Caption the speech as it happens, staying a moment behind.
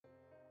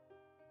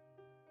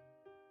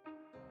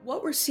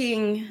What we're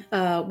seeing,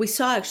 we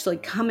saw actually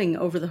coming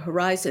over the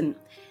horizon,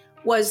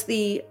 was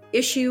the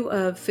issue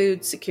of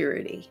food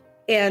security.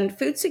 And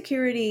food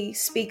security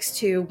speaks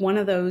to one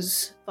of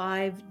those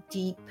 5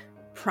 deep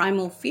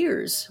primal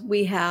fears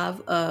we have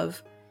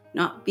of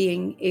not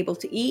being able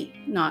to eat,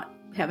 not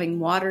having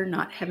water,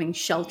 not having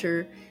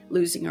shelter,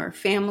 losing our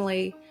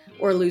family,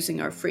 or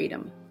losing our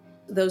freedom.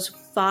 Those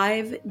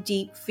 5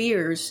 deep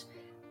fears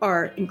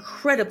are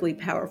incredibly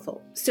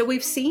powerful. So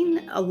we've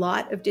seen a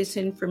lot of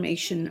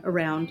disinformation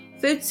around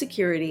food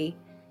security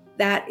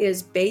that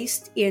is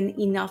based in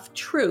enough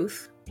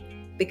truth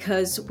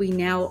because we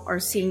now are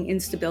seeing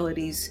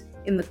instabilities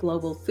in the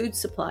global food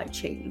supply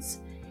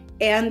chains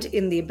and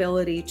in the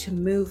ability to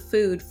move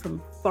food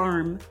from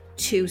farm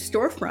to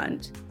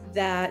storefront,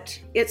 that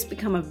it's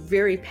become a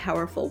very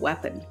powerful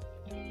weapon.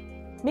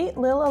 Meet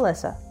Lil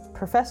Alessa,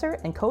 professor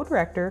and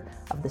co-director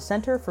of the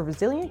Center for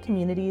Resilient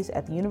Communities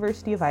at the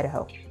University of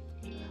Idaho.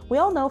 We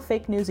all know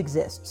fake news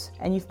exists,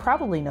 and you've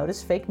probably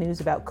noticed fake news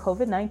about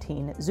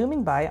COVID-19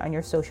 zooming by on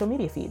your social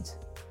media feeds.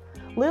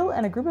 Lil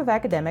and a group of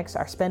academics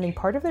are spending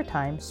part of their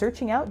time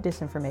searching out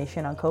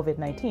disinformation on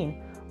COVID-19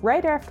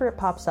 right after it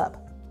pops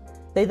up.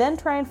 They then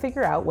try and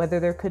figure out whether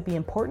there could be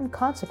important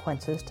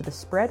consequences to the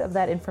spread of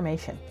that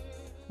information.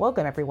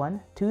 Welcome,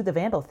 everyone, to The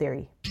Vandal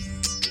Theory.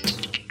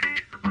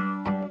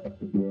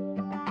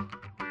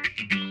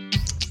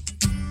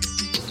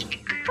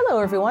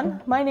 Hello everyone,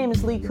 my name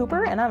is Lee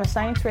Cooper and I'm a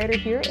science writer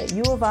here at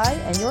U of I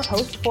and your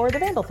host for The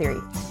Vandal Theory,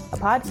 a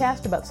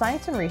podcast about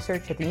science and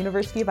research at the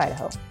University of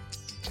Idaho.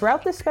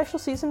 Throughout this special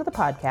season of the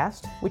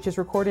podcast, which is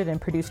recorded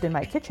and produced in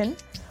my kitchen,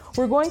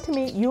 we're going to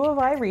meet U of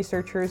I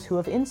researchers who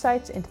have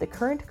insights into the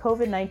current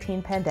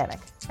COVID-19 pandemic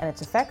and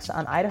its effects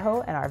on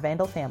Idaho and our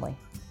Vandal family.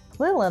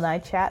 Lil and I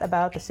chat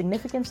about the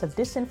significance of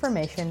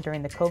disinformation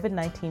during the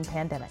COVID-19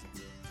 pandemic.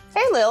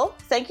 Hey Lil,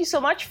 thank you so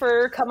much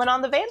for coming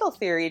on The Vandal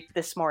Theory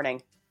this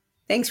morning.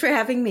 Thanks for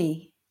having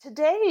me.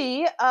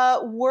 Today,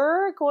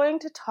 we're going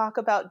to talk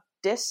about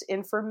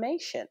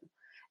disinformation.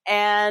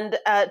 And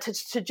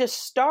to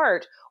just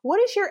start, what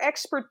is your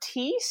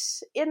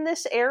expertise in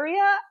this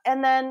area?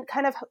 And then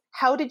kind of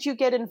how did you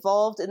get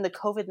involved in the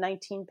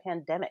COVID-19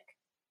 pandemic?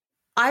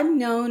 I'm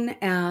known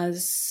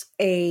as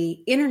an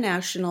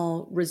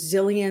international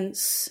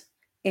resilience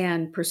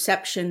and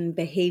perception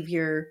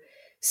behavior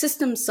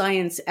system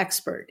science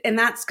expert. And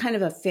that's kind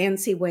of a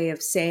fancy way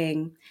of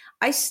saying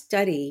I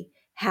study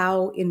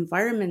how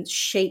environments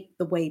shape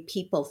the way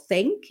people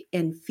think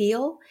and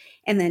feel,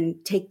 and then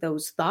take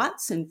those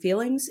thoughts and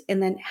feelings,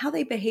 and then how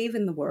they behave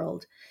in the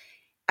world.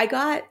 I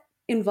got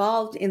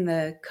involved in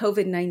the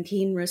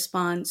COVID-19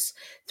 response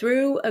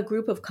through a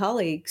group of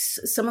colleagues,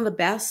 some of the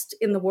best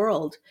in the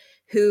world,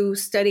 who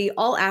study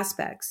all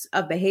aspects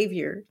of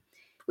behavior.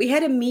 We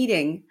had a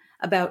meeting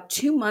about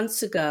 2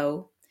 months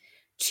ago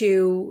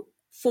to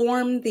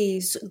form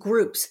these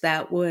groups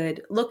that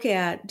would look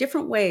at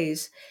different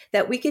ways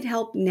that we could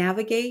help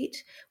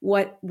navigate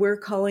what we're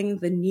calling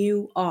the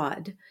new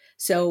odd.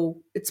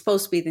 So it's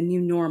supposed to be the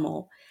new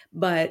normal,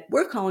 but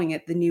we're calling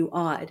it the new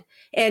odd,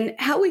 and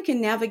how we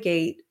can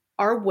navigate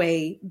our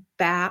way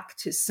back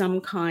to some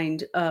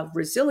kind of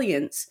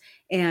resilience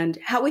and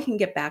how we can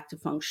get back to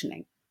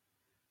functioning.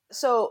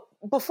 So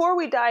before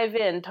we dive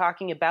in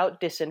talking about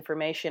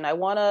disinformation, I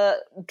want to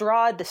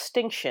draw a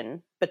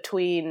distinction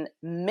between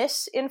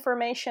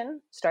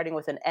misinformation, starting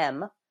with an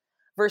M,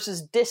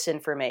 versus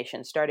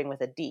disinformation, starting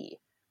with a D.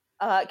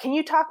 Can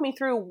you talk me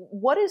through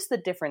what is the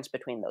difference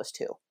between those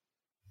two?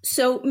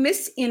 So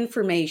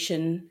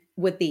misinformation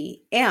with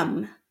the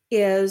M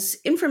is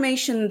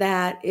information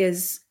that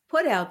is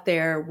put out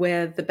there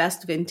with the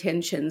best of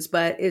intentions,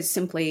 but is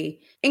simply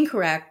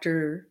incorrect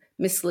or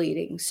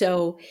misleading.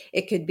 So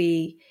it could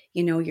be,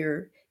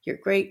 your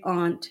great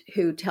aunt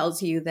who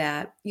tells you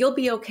that you'll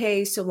be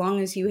okay so long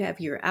as you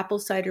have your apple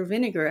cider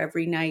vinegar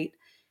every night.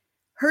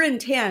 Her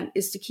intent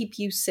is to keep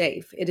you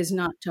safe. It is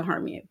not to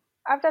harm you.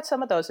 I've got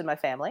some of those in my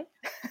family.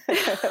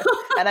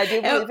 And I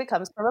do believe it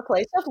comes from a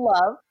place of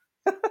love.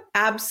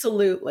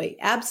 Absolutely.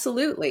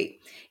 Absolutely.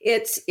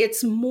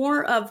 It's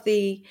more of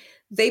they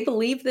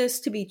believe this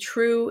to be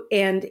true,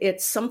 and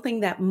it's something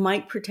that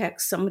might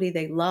protect somebody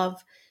they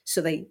love. So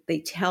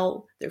they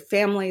tell their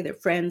family, their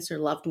friends, their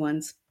loved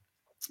ones.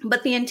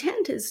 But the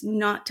intent is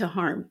not to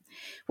harm.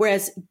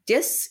 Whereas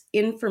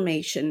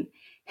disinformation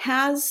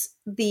has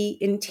the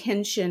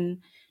intention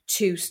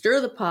to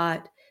stir the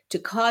pot, to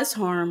cause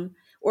harm,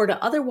 or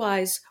to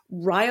otherwise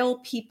rile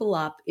people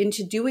up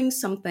into doing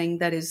something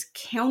that is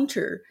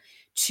counter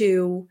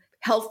to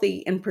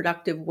healthy and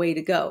productive way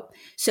to go.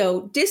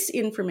 So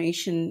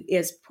disinformation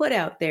is put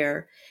out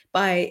there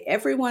by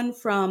everyone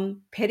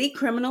from petty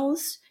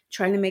criminals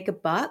trying to make a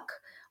buck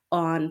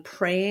on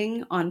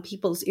preying on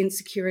people's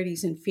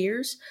insecurities and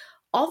fears,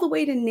 all the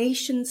way to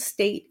nation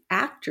state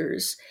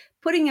actors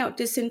putting out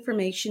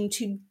disinformation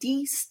to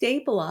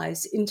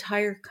destabilize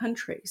entire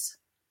countries.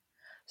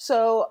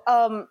 So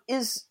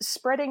is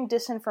spreading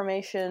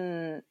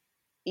disinformation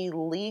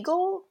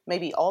illegal,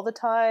 maybe all the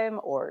time,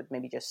 or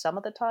maybe just some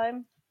of the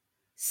time?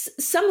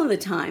 Some of the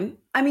time.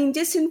 I mean,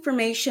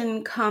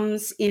 disinformation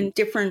comes in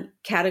different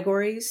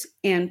categories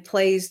and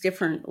plays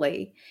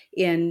differently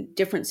in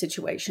different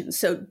situations.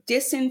 So,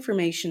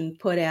 disinformation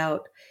put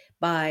out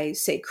by,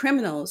 say,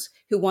 criminals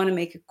who want to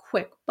make a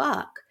quick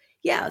buck,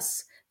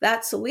 yes,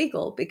 that's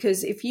illegal,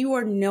 because if you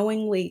are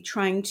knowingly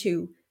trying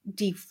to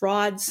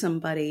defraud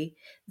somebody,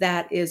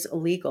 that is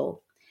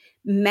illegal.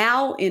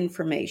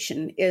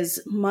 Malinformation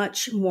is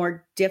much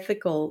more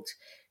difficult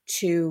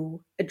to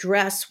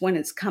address when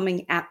it's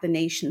coming at the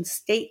nation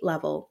state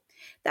level.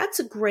 That's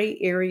a gray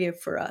area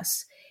for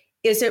us.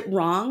 Is it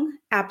wrong?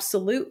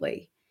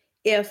 Absolutely.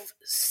 If,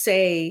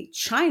 say,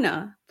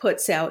 China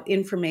puts out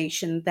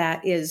information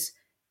that is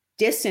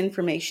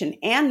disinformation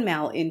and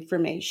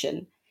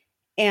malinformation,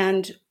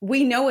 and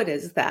we know it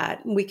is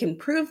that, and we can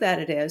prove that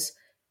it is,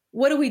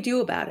 what do we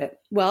do about it?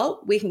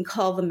 Well, we can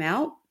call them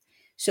out.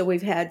 So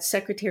we've had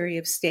Secretary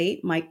of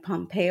State Mike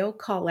Pompeo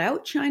call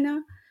out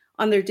China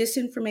on their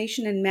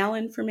disinformation and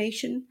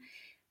malinformation.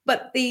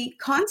 But the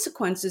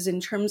consequences in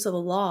terms of the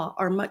law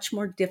are much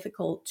more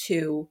difficult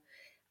to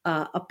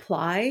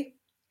apply.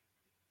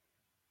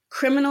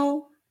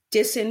 Criminal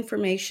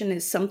disinformation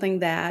is something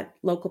that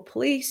local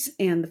police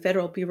and the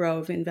Federal Bureau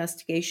of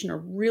Investigation are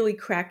really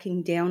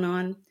cracking down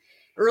on.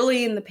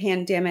 Early in the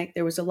pandemic,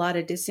 there was a lot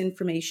of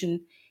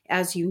disinformation,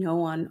 as you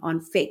know,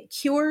 on fake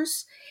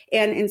cures.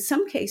 And in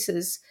some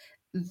cases,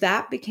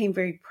 that became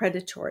very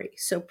predatory.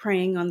 So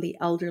preying on the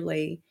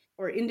elderly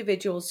or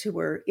individuals who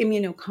were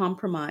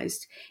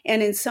immunocompromised.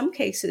 And in some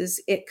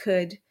cases, it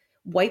could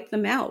wipe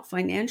them out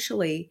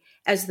financially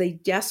as they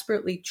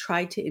desperately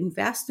try to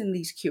invest in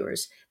these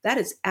cures. That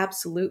is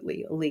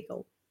absolutely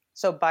illegal.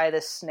 So buy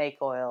this snake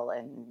oil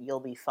and you'll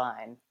be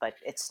fine, but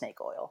it's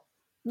snake oil.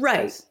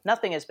 Right.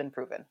 Nothing has been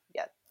proven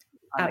yet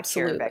on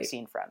Absolutely. the cure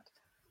vaccine front.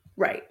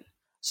 Right.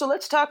 So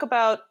let's talk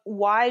about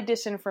why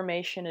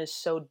disinformation is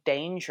so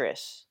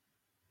dangerous.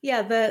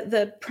 Yeah,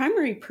 the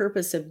primary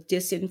purpose of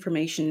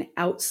disinformation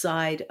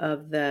outside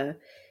of the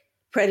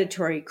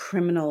predatory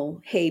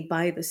criminal, hey,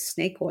 buy the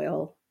snake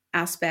oil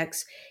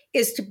aspects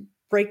is to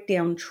break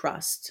down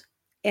trust.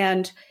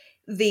 And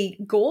the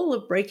goal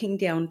of breaking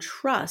down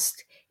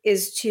trust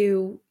is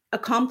to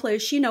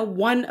accomplish,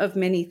 one of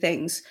many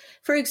things.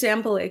 For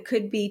example, it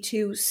could be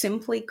to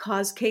simply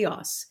cause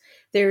chaos.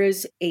 There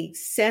is a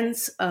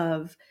sense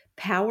of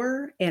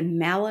power and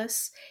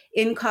malice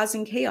in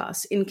causing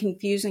chaos, in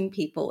confusing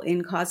people,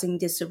 in causing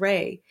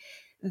disarray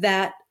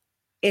that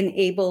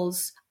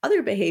enables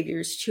other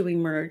behaviors to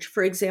emerge.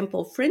 For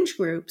example, fringe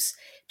groups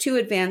to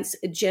advance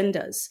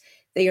agendas.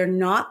 They are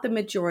not the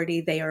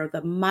majority, they are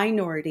the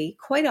minority.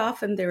 Quite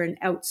often they're an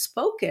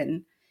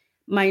outspoken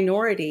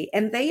minority,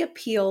 and they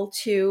appeal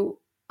to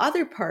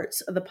other parts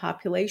of the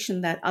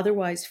population that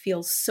otherwise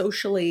feel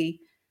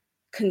socially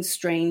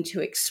constrained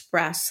to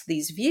express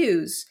these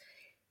views.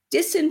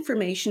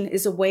 Disinformation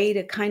is a way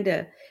to kind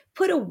of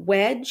put a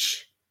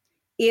wedge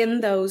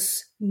in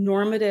those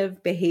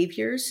normative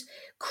behaviors,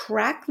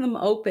 crack them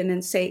open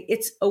and say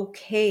it's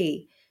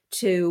okay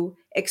to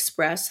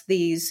express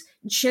these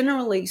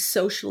generally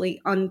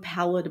socially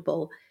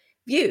unpalatable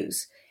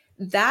views.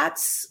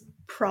 That's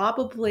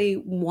probably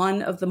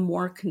one of the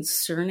more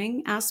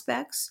concerning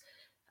aspects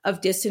of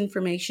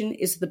disinformation,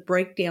 is the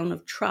breakdown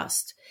of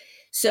trust.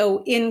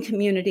 So in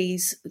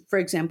communities, for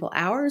example,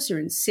 ours, or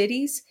in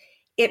cities,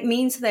 it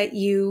means that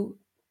you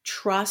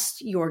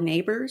trust your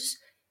neighbors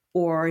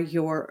or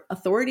your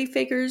authority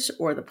figures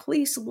or the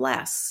police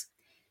less.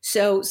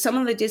 So some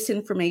of the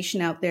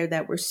disinformation out there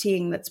that we're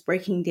seeing that's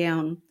breaking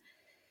down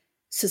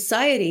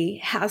society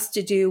has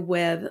to do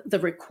with the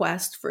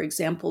request, for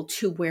example,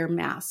 to wear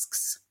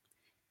masks.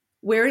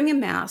 Wearing a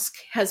mask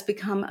has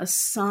become a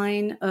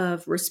sign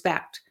of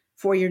respect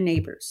for your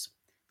neighbors.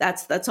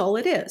 That's all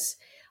it is.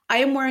 I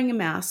am wearing a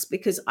mask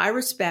because I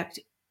respect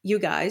you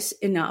guys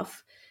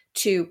enough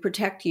to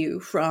protect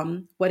you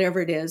from whatever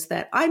it is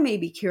that I may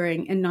be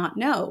carrying and not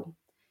know.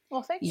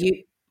 Well, thank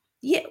you.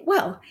 Yeah,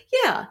 well,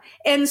 yeah.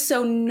 And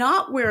so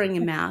not wearing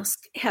a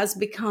mask has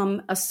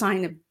become a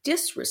sign of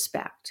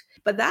disrespect.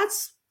 But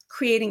that's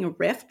creating a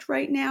rift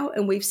right now.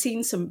 And we've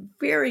seen some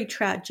very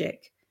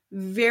tragic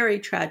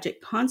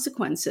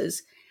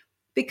consequences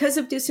because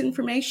of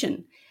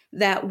disinformation.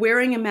 That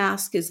wearing a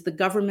mask is the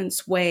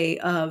government's way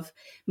of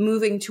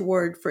moving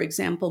toward, for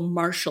example,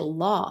 martial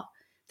law.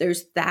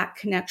 There's that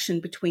connection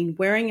between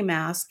wearing a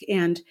mask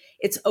and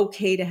it's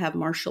okay to have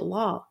martial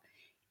law.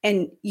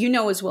 And you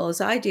know as well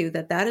as I do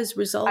that has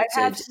resulted. I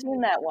have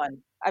seen that one.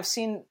 I've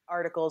seen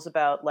articles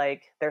about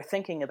they're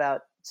thinking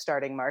about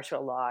starting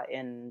martial law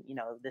in,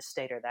 this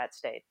state or that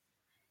state.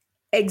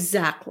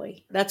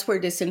 Exactly. That's where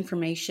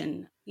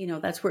disinformation,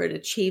 that's where it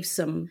achieves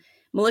some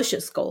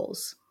malicious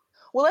goals.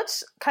 Well,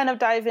 let's kind of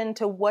dive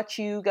into what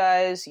you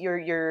guys,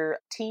 your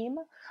team,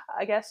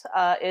 I guess,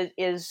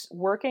 is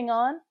working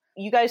on.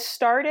 You guys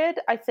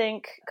started, I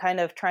think, kind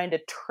of trying to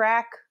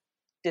track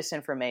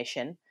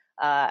disinformation,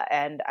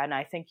 and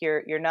I think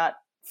you're not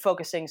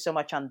focusing so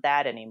much on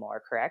that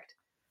anymore, correct?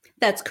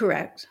 That's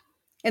correct,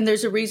 and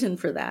there's a reason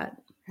for that.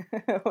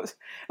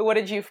 What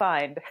did you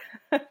find?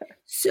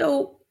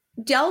 So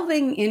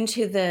Delving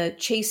into the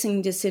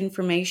chasing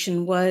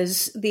disinformation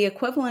was the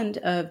equivalent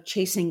of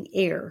chasing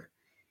air.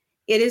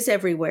 It is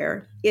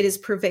everywhere, it is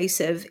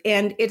pervasive,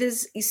 and it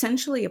is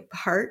essentially a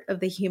part of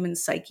the human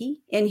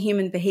psyche and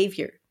human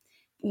behavior.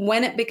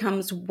 When it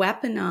becomes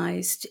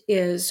weaponized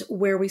is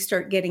where we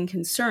start getting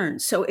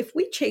concerned. So if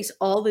we chase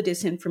all the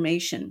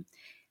disinformation,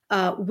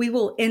 we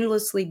will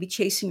endlessly be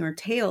chasing our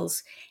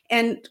tails.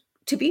 And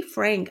to be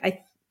frank,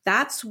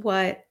 that's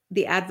what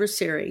the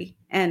adversary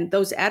and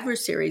those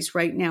adversaries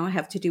right now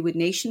have to do with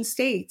nation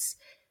states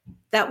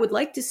that would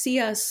like to see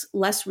us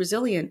less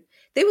resilient.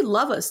 They would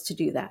love us to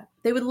do that.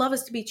 They would love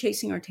us to be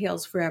chasing our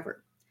tails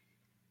forever.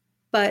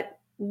 But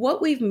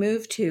what we've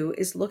moved to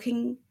is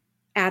looking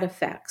at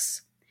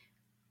effects.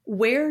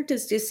 Where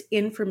does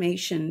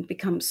disinformation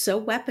become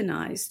so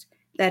weaponized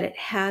that it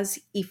has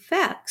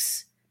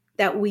effects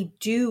that we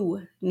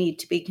do need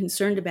to be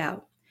concerned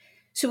about?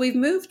 So we've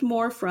moved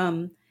more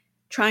from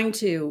trying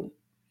to,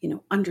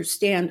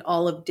 understand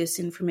all of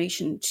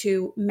disinformation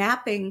to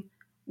mapping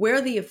where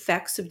the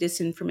effects of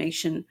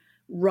disinformation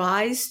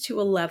rise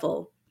to a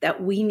level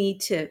that we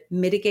need to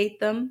mitigate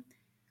them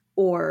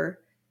or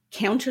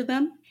counter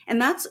them.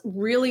 And that's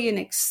really an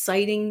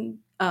exciting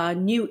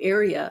new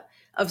area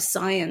of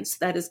science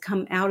that has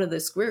come out of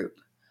this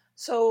group.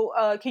 So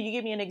can you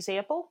give me an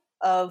example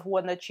of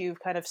one that you've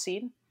kind of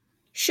seen?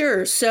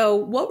 Sure. So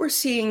what we're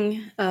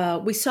seeing,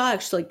 we saw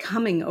actually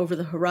coming over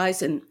the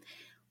horizon,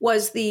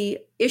 was the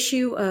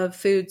issue of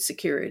food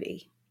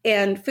security.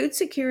 And food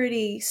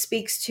security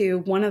speaks to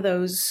one of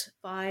those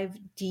 5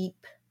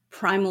 deep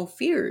primal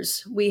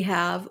fears we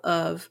have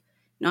of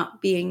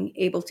not being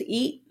able to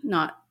eat,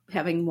 not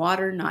having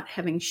water, not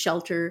having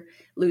shelter,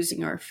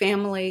 losing our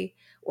family,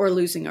 or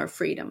losing our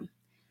freedom.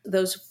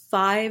 Those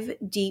 5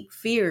 deep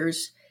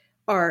fears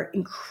are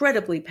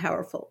incredibly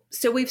powerful.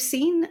 So we've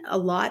seen a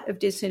lot of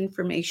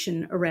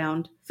disinformation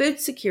around food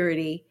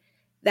security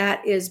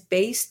that is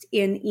based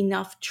in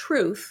enough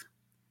truth,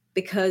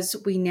 because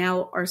we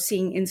now are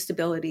seeing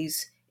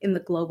instabilities in the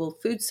global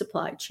food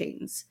supply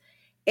chains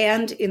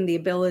and in the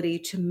ability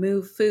to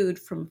move food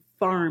from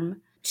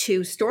farm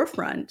to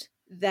storefront,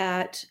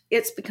 that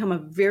it's become a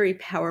very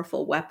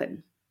powerful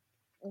weapon.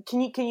 Can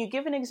you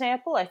give an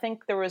example? I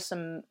think there was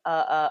some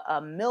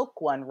a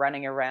milk one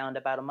running around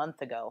about a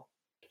month ago.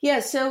 Yeah,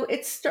 so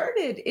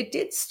it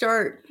did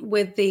start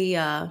with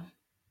the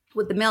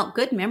milk.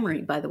 Good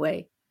memory, by the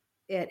way.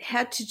 It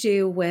had to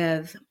do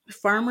with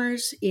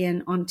farmers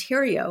in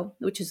Ontario,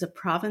 which is a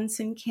province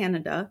in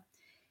Canada,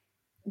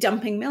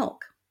 dumping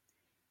milk.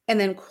 And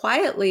then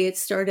quietly it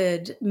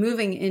started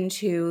moving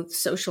into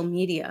social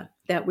media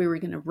that we were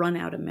going to run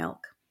out of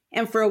milk.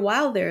 And for a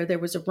while there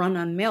was a run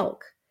on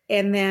milk.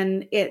 And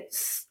then it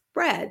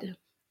spread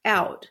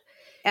out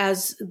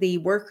as the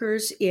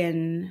workers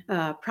in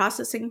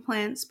processing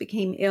plants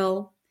became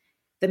ill,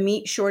 the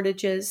meat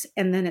shortages,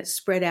 and then it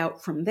spread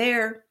out from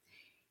there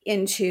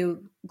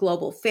into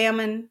global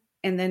famine,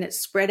 and then it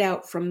spread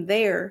out from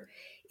there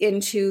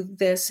into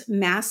this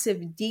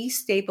massive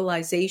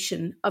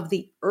destabilization of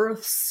the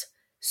Earth's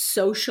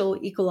social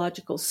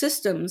ecological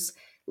systems,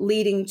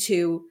 leading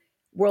to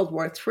World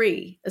War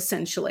III,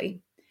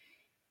 essentially.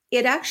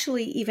 It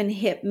actually even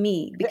hit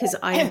me because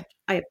I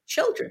have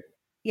children.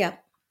 Yeah.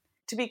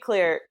 To be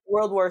clear,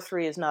 World War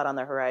III is not on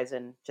the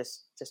horizon,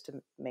 just to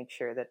make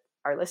sure that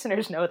our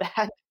listeners know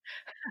that.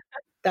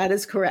 That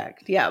is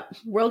correct. Yeah.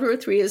 World War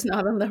III is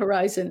not on the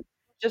horizon.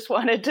 Just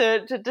wanted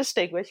to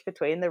distinguish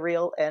between the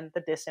real and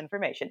the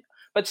disinformation.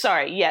 But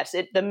sorry, yes,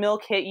 the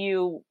milk hit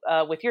you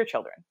with your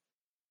children.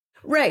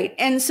 Right.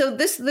 And so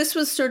this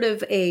was sort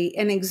of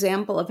an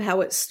example of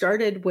how it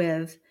started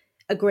with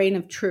a grain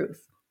of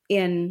truth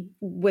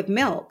with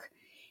milk.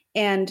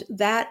 And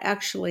that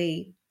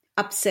actually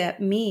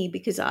upset me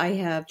because I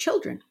have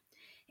children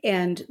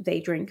and they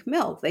drink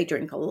milk. They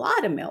drink a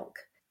lot of milk.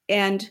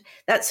 And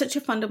that's such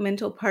a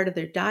fundamental part of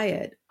their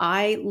diet.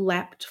 I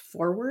leapt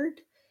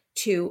forward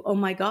to, oh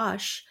my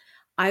gosh,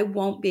 I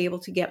won't be able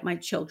to get my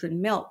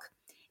children milk.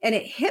 And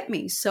it hit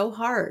me so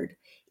hard,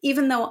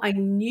 even though I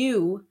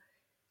knew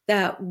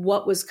that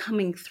what was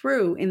coming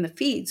through in the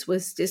feeds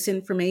was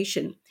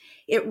disinformation.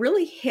 It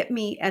really hit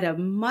me at a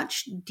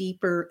much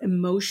deeper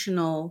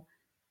emotional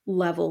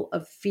level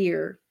of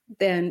fear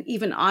than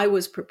even I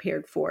was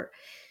prepared for.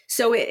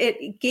 So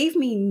it gave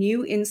me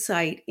new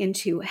insight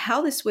into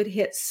how this would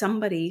hit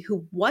somebody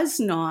who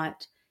was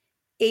not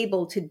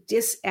able to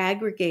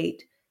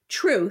disaggregate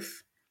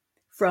truth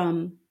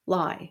from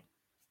lie.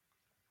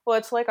 Well,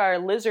 it's like our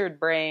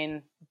lizard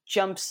brain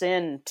jumps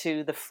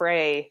into the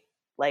fray.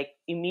 Like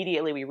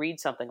immediately we read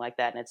something like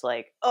that and it's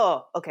like,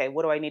 oh, okay,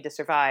 what do I need to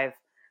survive?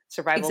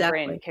 Survival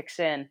brain kicks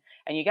in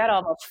and you got to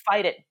almost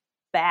fight it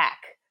back.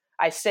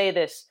 I say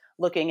this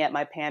looking at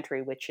my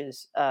pantry, which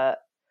is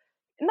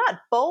not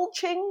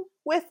bulging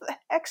with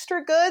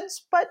extra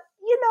goods, but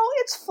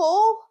it's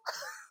full.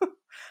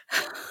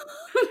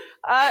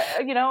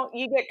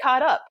 You get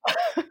caught up.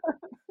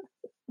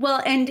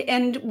 Well,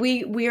 and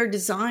we are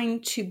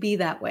designed to be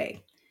that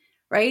way,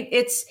 right?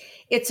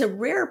 It's a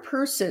rare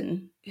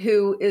person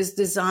who is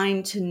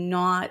designed to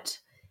not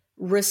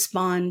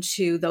respond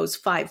to those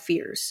 5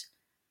 fears.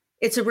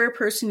 It's a rare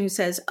person who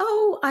says,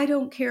 oh, I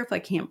don't care if I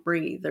can't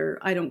breathe, or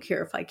I don't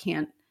care if I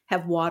can't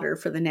have water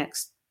for the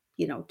next,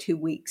 2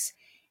 weeks.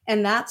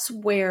 And that's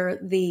where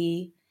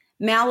the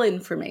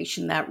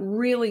malinformation, that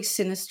really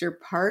sinister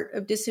part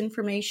of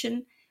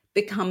disinformation,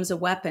 becomes a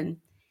weapon.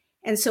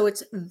 And so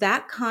it's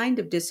that kind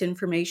of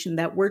disinformation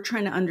that we're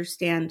trying to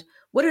understand.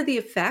 What are the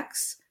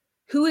effects?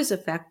 Who is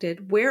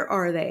affected? Where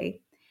are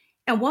they?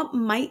 And what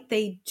might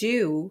they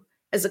do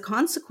as a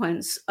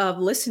consequence of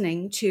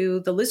listening to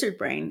the lizard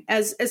brain,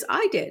 as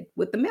I did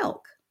with the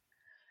milk?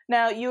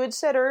 Now, you had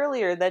said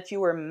earlier that you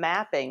were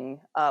mapping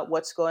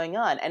what's going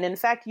on. And in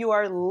fact, you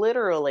are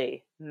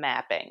literally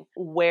mapping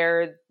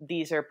where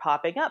these are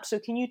popping up. So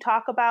can you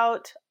talk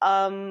about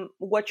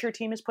what your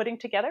team is putting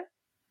together?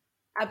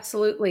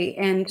 Absolutely.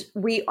 And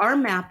we are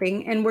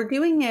mapping, and we're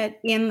doing it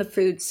in the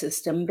food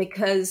system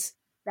because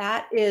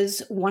that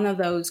is one of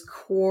those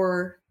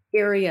core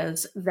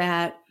areas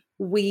that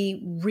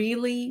we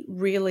really,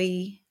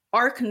 really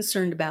are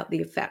concerned about the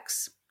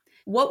effects.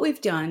 What we've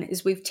done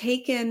is we've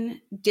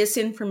taken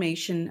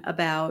disinformation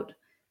about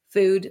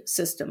food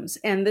systems,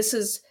 and this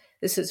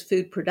is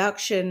food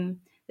production,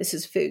 this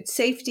is food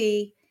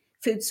safety,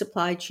 food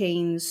supply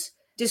chains,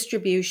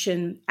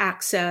 distribution,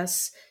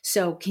 access.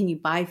 So can you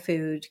buy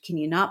food? Can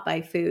you not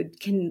buy food?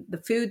 Can the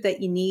food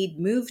that you need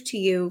move to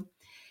you?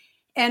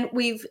 And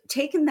we've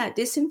taken that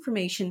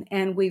disinformation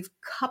and we've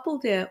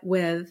coupled it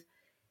with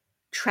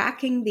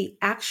tracking the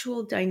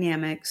actual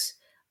dynamics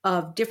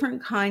of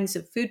different kinds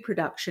of food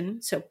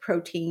production, so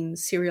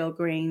proteins, cereal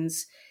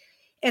grains,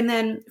 and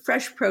then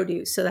fresh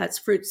produce, so that's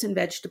fruits and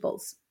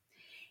vegetables.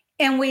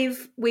 And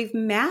we've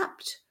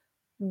mapped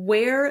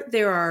where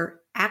there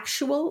are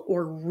actual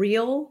or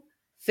real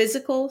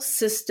physical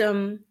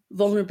system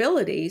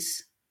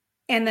vulnerabilities.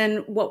 And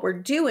then what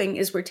we're doing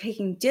is we're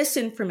taking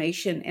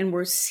disinformation and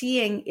we're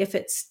seeing if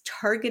it's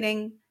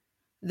targeting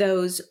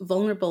those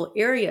vulnerable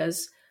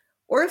areas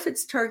or if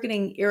it's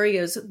targeting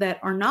areas that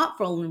are not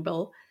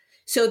vulnerable,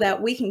 so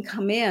that we can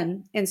come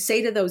in and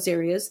say to those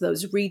areas,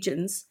 those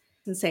regions,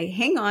 and say,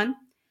 hang on,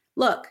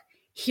 look,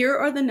 here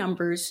are the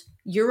numbers,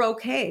 you're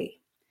okay.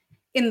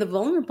 In the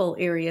vulnerable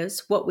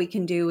areas, what we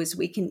can do is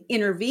we can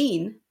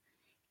intervene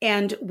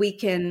and we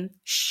can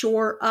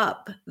shore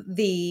up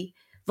the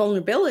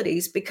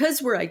vulnerabilities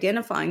because we're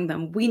identifying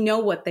them. We know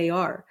what they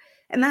are.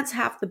 And that's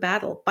half the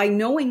battle. By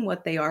knowing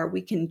what they are,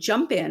 we can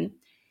jump in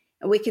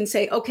and we can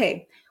say,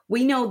 okay,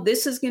 we know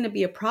this is going to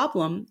be a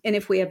problem. And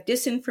if we have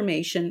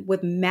disinformation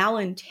with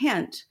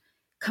malintent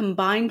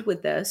combined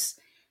with this,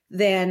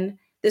 then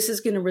this is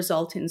going to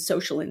result in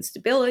social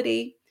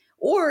instability,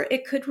 or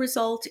it could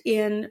result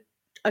in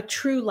a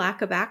true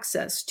lack of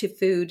access to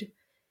food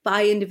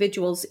by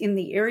individuals in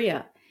the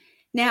area.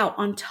 Now,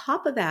 on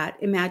top of that,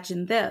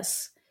 imagine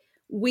this.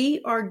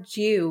 We are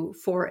due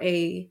for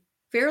a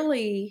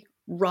fairly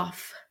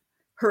rough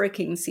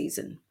hurricane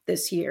season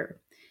this year.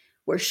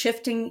 We're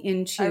shifting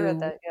into... I read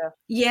that, yeah.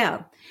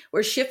 Yeah,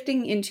 we're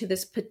shifting into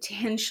this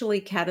potentially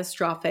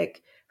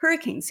catastrophic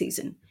hurricane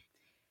season.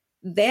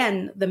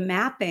 Then the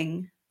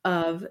mapping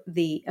of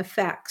the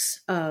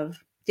effects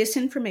of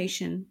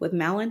disinformation with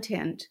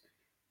malintent,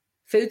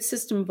 food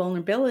system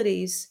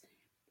vulnerabilities,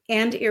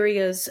 and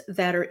areas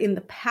that are in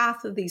the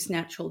path of these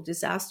natural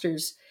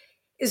disasters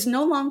is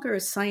no longer a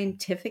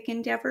scientific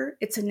endeavor.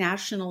 It's a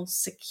national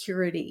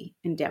security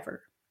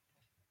endeavor.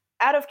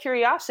 Out of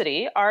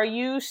curiosity, are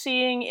you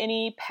seeing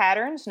any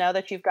patterns now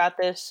that you've got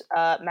this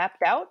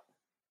mapped out?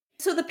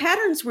 So the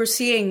patterns we're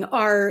seeing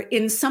are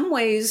in some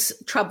ways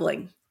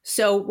troubling.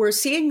 So we're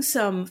seeing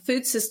some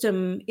food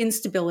system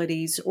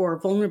instabilities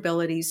or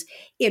vulnerabilities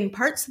in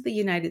parts of the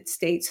United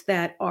States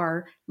that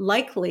are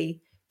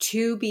likely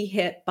to be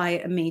hit by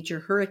a major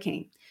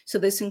hurricane. So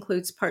this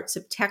includes parts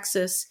of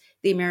Texas,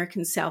 the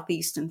American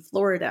Southeast, and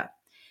Florida.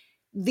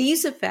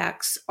 These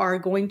effects are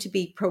going to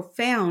be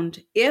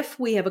profound if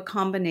we have a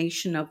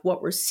combination of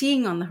what we're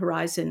seeing on the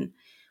horizon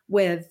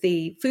with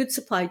the food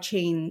supply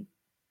chain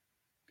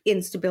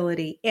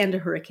instability and a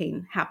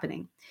hurricane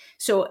happening.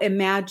 So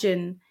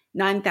imagine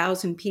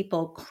 9,000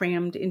 people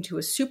crammed into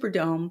a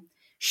superdome,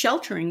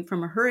 sheltering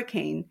from a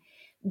hurricane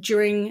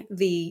during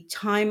the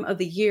time of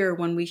the year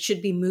when we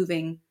should be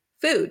moving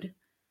food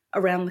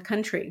around the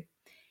country.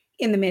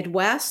 In the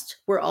Midwest,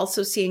 we're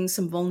also seeing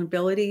some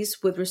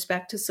vulnerabilities with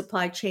respect to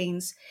supply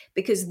chains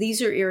because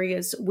these are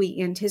areas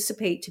we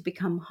anticipate to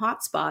become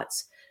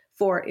hotspots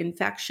for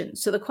infection.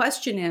 So the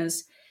question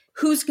is,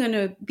 who's going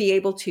to be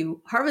able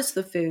to harvest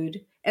the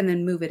food and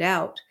then move it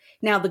out?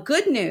 Now, the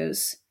good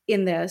news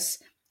in this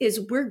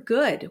is we're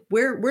good.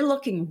 We're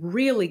looking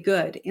really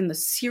good in the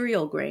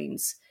cereal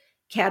grains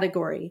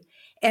category.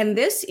 And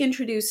this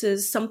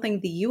introduces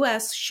something the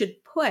U.S. should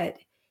put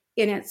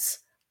in its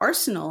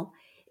arsenal,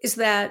 is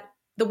that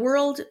the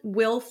world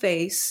will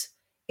face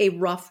a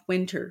rough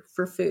winter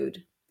for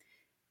food.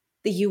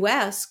 The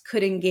U.S.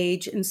 could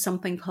engage in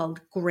something called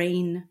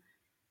grain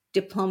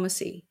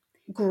diplomacy.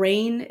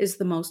 Grain is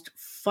the most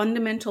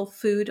fundamental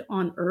food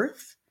on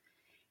earth.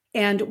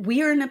 And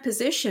we are in a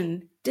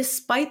position,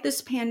 despite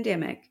this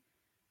pandemic,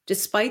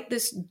 despite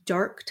this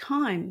dark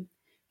time,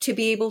 to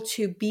be able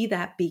to be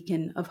that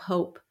beacon of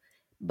hope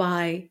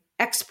by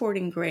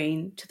exporting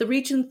grain to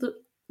the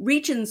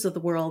regions of the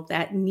world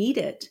that need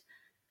it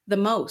the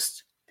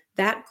most.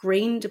 That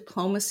grain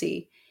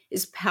diplomacy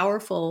is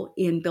powerful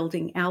in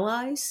building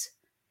allies,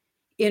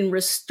 in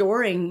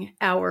restoring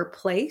our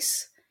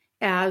place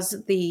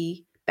as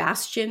the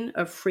bastion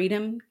of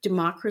freedom,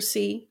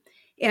 democracy,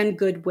 and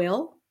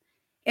goodwill,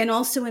 and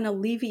also in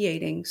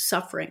alleviating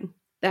suffering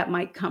that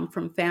might come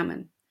from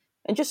famine.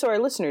 And just so our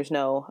listeners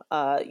know,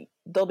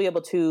 they'll be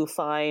able to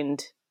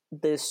find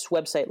this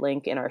website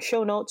link in our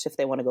show notes if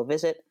they want to go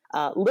visit.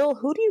 Lil,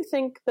 who do you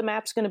think the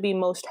map's going to be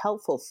most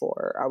helpful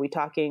for? Are we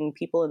talking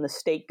people in the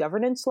state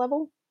governance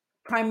level?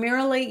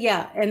 Primarily,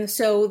 yeah. And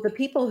so the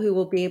people who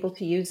will be able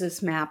to use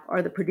this map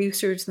are the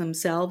producers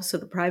themselves, so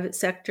the private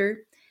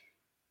sector,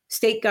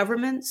 state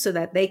governments, so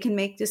that they can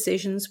make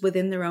decisions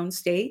within their own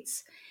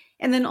states,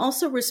 and then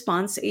also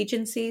response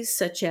agencies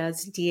such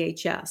as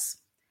DHS.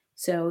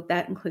 So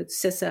that includes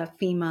CISA,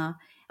 FEMA,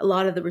 a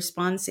lot of the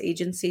response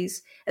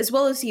agencies, as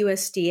well as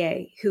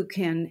USDA, who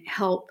can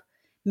help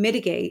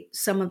mitigate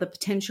some of the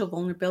potential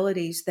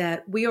vulnerabilities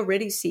that we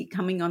already see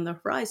coming on the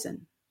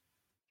horizon.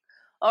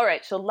 All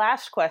right, so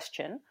last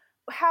question.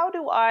 How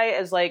do I,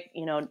 as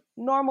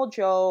normal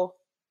Joe,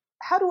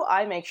 how do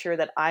I make sure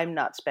that I'm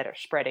not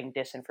spreading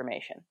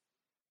disinformation?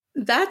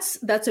 That's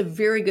a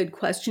very good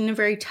question, a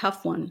very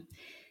tough one.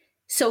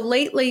 So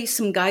lately,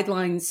 some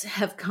guidelines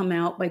have come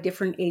out by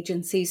different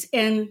agencies,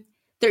 and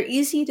they're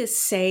easy to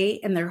say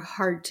and they're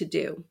hard to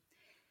do.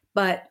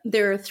 But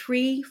there are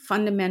 3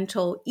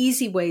 fundamental,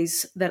 easy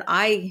ways that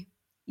I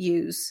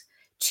use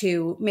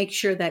to make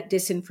sure that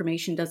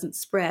disinformation doesn't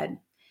spread.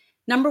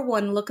 Number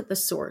 1, look at the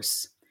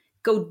source.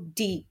 Go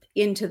deep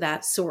into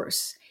that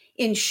source.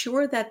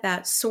 Ensure that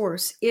that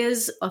source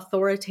is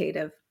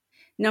authoritative.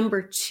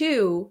 Number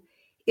 2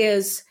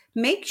 is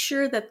make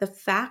sure that the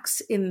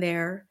facts in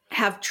there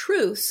have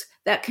truths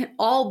that can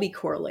all be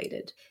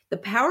correlated. The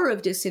power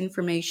of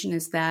disinformation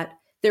is that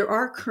there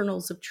are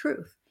kernels of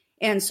truth.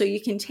 And so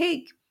you can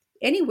take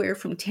anywhere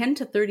from 10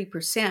 to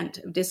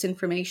 30% of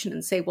disinformation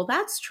and say, well,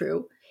 that's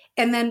true.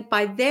 And then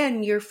by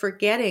then you're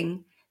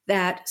forgetting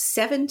that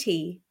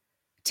 70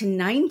 to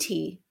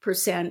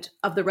 90%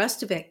 of the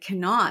rest of it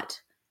cannot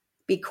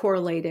be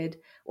correlated,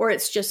 or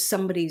it's just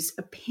somebody's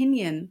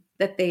opinion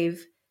that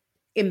they've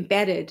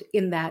embedded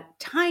in that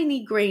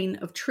tiny grain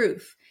of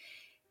truth.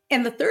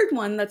 And the third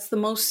one, that's the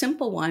most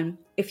simple one,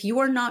 if you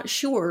are not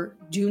sure,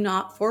 do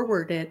not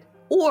forward it.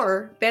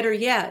 Or better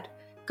yet,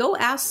 go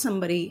ask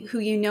somebody who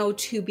you know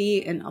to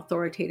be an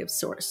authoritative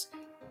source.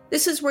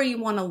 This is where you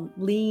want to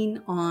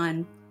lean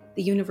on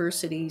the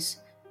universities,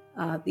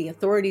 the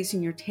authorities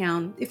in your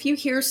town. If you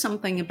hear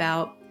something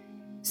about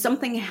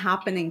something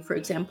happening, for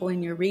example,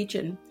 in your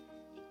region,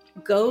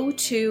 go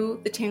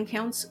to the town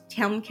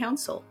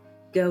council,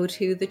 go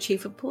to the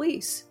chief of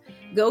police,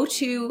 go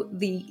to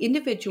the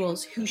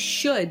individuals who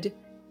should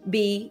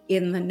be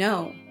in the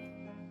know.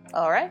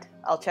 All right,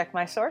 I'll check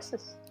my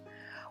sources.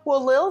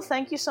 Well, Lil,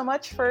 thank you so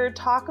much for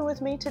talking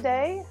with me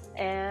today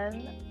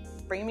and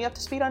bringing me up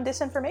to speed on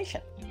disinformation.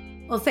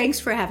 Well,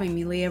 thanks for having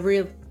me, Lee. I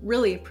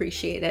really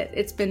appreciate it.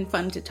 It's been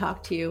fun to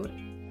talk to you.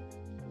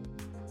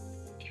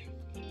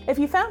 If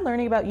you found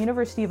learning about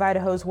University of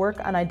Idaho's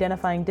work on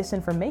identifying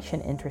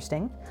disinformation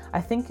interesting, I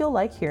think you'll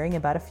like hearing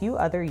about a few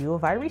other U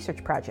of I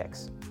research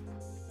projects.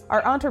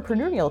 Our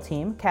entrepreneurial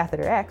team,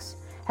 Catheter X,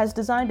 has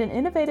designed an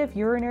innovative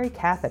urinary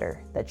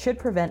catheter that should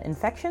prevent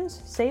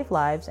infections, save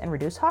lives, and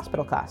reduce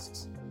hospital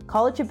costs.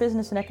 College of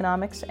Business and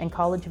Economics and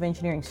College of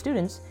Engineering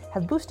students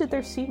have boosted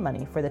their seed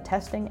money for the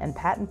testing and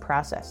patent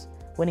process,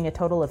 winning a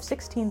total of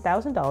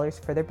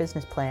 $16,000 for their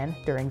business plan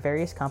during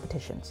various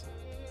competitions.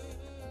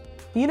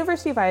 The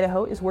University of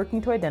Idaho is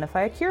working to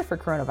identify a cure for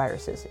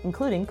coronaviruses,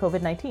 including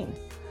COVID-19.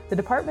 The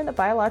Department of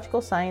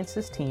Biological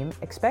Sciences team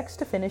expects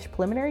to finish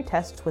preliminary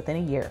tests within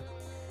a year.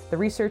 The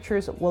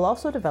researchers will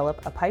also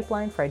develop a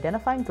pipeline for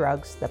identifying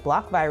drugs that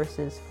block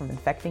viruses from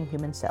infecting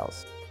human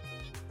cells.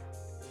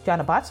 John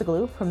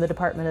Abatsoglu from the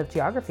Department of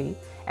Geography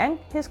and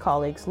his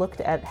colleagues looked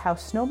at how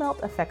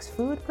snowmelt affects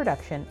food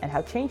production and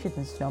how changes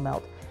in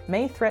snowmelt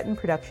may threaten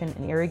production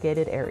in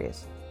irrigated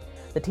areas.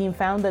 The team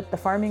found that the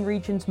farming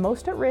regions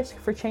most at risk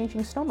for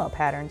changing snowmelt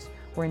patterns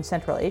were in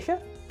Central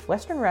Asia,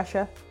 Western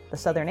Russia, the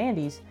Southern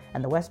Andes,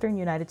 and the Western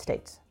United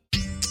States.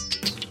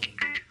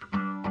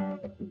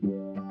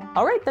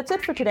 All right, that's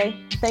it for today.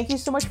 Thank you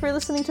so much for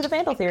listening to The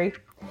Vandal Theory.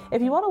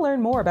 If you want to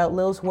learn more about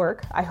Lil's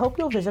work, I hope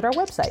you'll visit our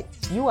website,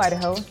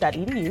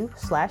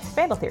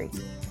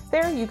 uidaho.edu/vandaltheory.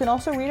 There, you can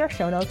also read our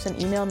show notes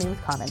and email me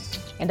with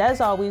comments. And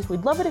as always,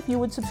 we'd love it if you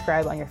would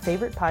subscribe on your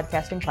favorite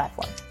podcasting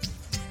platform.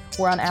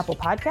 We're on Apple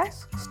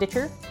Podcasts,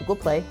 Stitcher, Google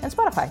Play, and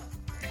Spotify.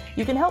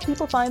 You can help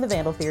people find The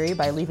Vandal Theory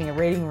by leaving a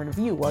rating and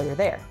review while you're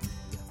there.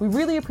 We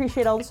really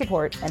appreciate all the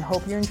support and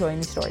hope you're enjoying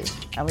these stories.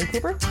 I'm Lee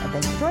Cooper, and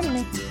thanks for joining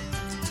me.